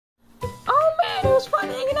man, it was fun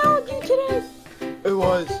hanging out with you today. It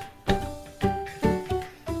was.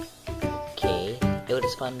 Okay, it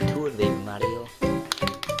was fun too, baby Mario.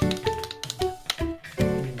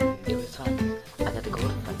 It was fun. I got to go to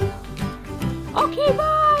fun now. Okay,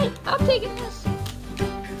 bye. I'm taking this.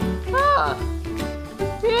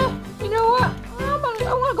 Yeah, you know what?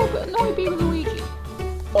 I want to go annoy baby Luigi.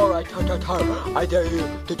 Alright, I dare you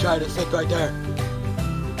to try to sit right there.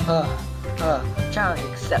 Challenge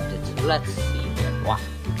accepted. Let's see here.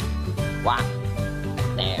 What?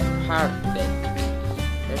 They're perfect.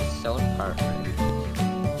 They're so perfect.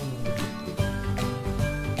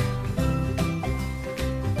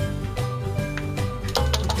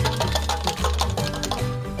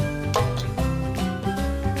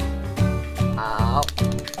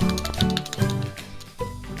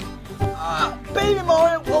 Baby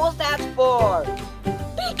Mario, what was that for?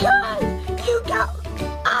 Because you got...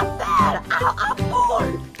 I'm bad. I'm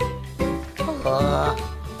bored.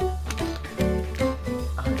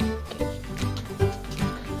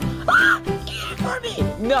 Get it for me.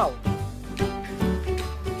 No.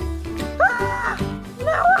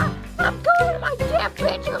 Now I'm going to my damn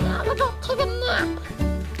bedroom and I'm gonna go take a nap.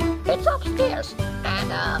 It's upstairs.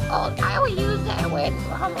 And, I always use that when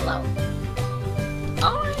we're home alone.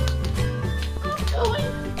 Alright. I'm going.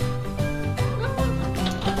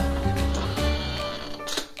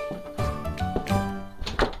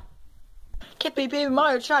 Can't be Baby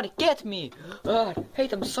Mario trying to get me. I hate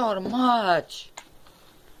them so much.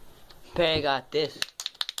 Perry got this.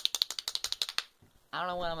 I don't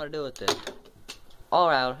know what I'm gonna do with this.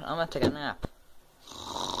 Alright, I'm gonna take a nap.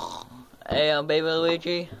 Hey, baby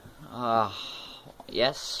Luigi.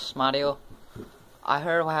 Yes, Mario. I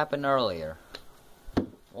heard what happened earlier.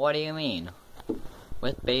 What do you mean?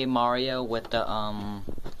 With baby Mario, with the,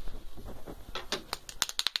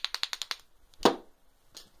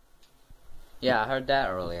 Yeah, I heard that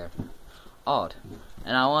earlier. Odd.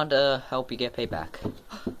 And I want to help you get payback.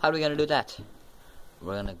 How are we gonna do that?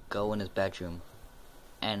 We're gonna go in his bedroom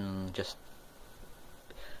and just...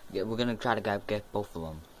 we're gonna try to get both of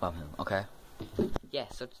them from him, okay?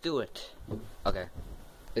 Yes, let's do it. Okay.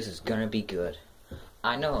 This is gonna be good.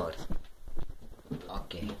 I know it.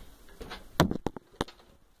 Okay.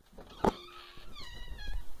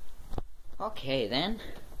 Okay, then.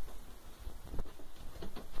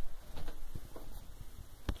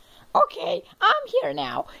 Okay, I'm here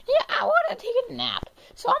now. Yeah, I want to take a nap.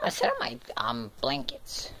 So I'm gonna set up my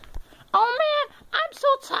blankets. Oh man, I'm so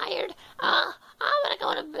tired. I'm gonna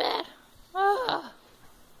go to bed.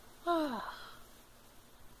 Okay.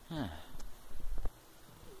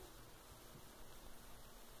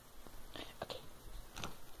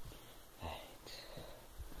 Alright.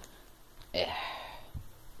 Yeah.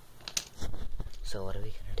 So what are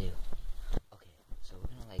we gonna do? Okay, so we're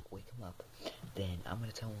gonna like wake him up. Then I'm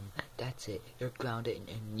gonna tell him, that's it, you're grounded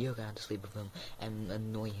and you're gonna have to sleep with him and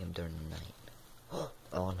annoy him during the night.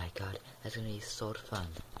 Oh my god, that's gonna be so fun.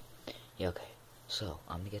 Yeah, okay, so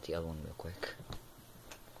I'm gonna get the other one real quick.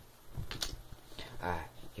 Alright,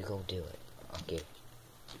 you go do it. Okay.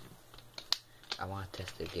 I wanna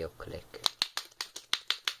test the deal click.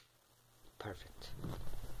 Perfect.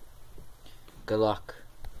 Good luck.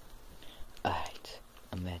 Alright,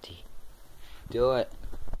 I'm ready. Do it.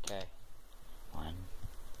 Okay. 1,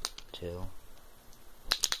 2.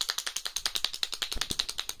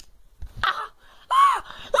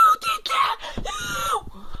 Who did that? No!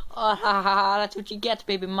 Oh, ha ha ha, that's what you get,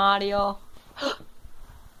 baby Mario.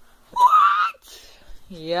 What?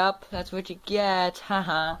 Yep, that's what you get,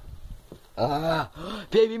 haha.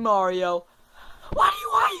 Baby Mario. What do you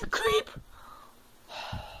want, you creep?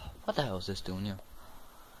 What the hell is this doing here?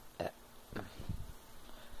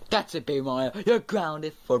 That's it, Baby Mario. You're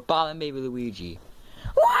grounded for bothering baby Luigi.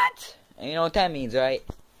 What? And you know what that means, right?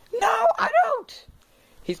 No, I don't.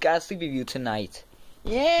 He's gotta sleep with you tonight.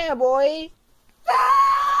 Yeah, boy.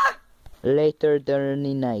 Ah! Later during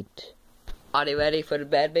the night. Are you ready for the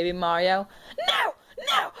bed, baby Mario? No,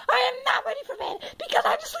 I am not ready for bed because I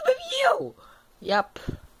have to sleep with you. Yep.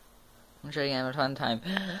 I'm sure you're gonna have a fun time.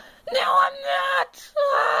 No, I'm not.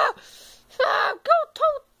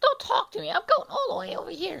 Don't talk to me. I'm going all the way over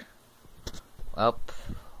here. Well,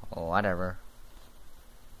 whatever.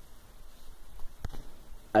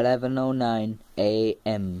 11:09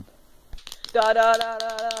 a.m. Da da da da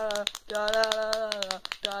da da da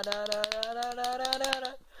da da da da da da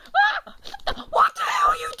da. What the hell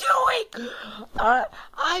are you doing?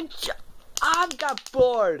 I got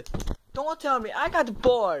bored. Don't tell me. I got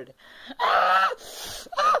bored. I'm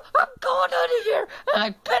going out of here, and I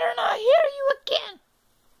better not hear you again.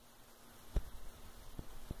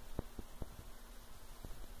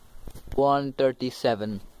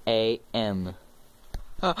 1:37 a.m.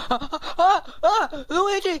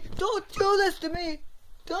 Luigi, don't do this to me!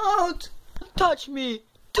 Don't touch me!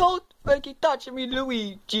 Don't fucking touch me,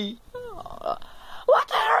 Luigi! What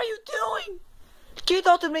the hell are you doing? Get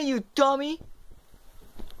out of me, you dummy!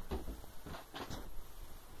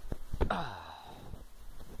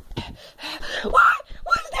 What?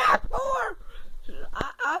 What's that for?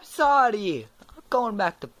 I'm sorry. I'm going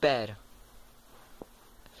back to bed.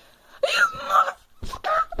 You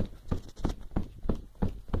motherfucker!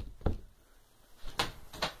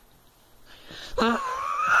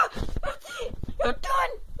 That's it. You're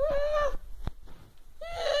done.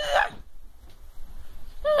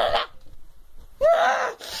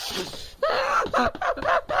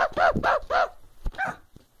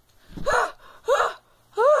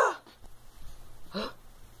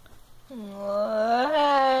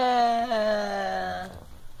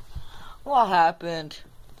 What happened?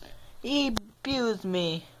 He abused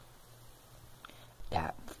me.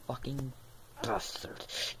 That fucking bastard.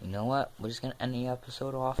 You know what? We're just gonna end the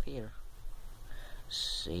episode off here.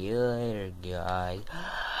 See you later, guys.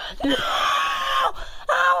 No!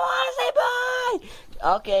 I wanna say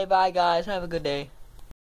bye! Okay, bye, guys. Have a good day.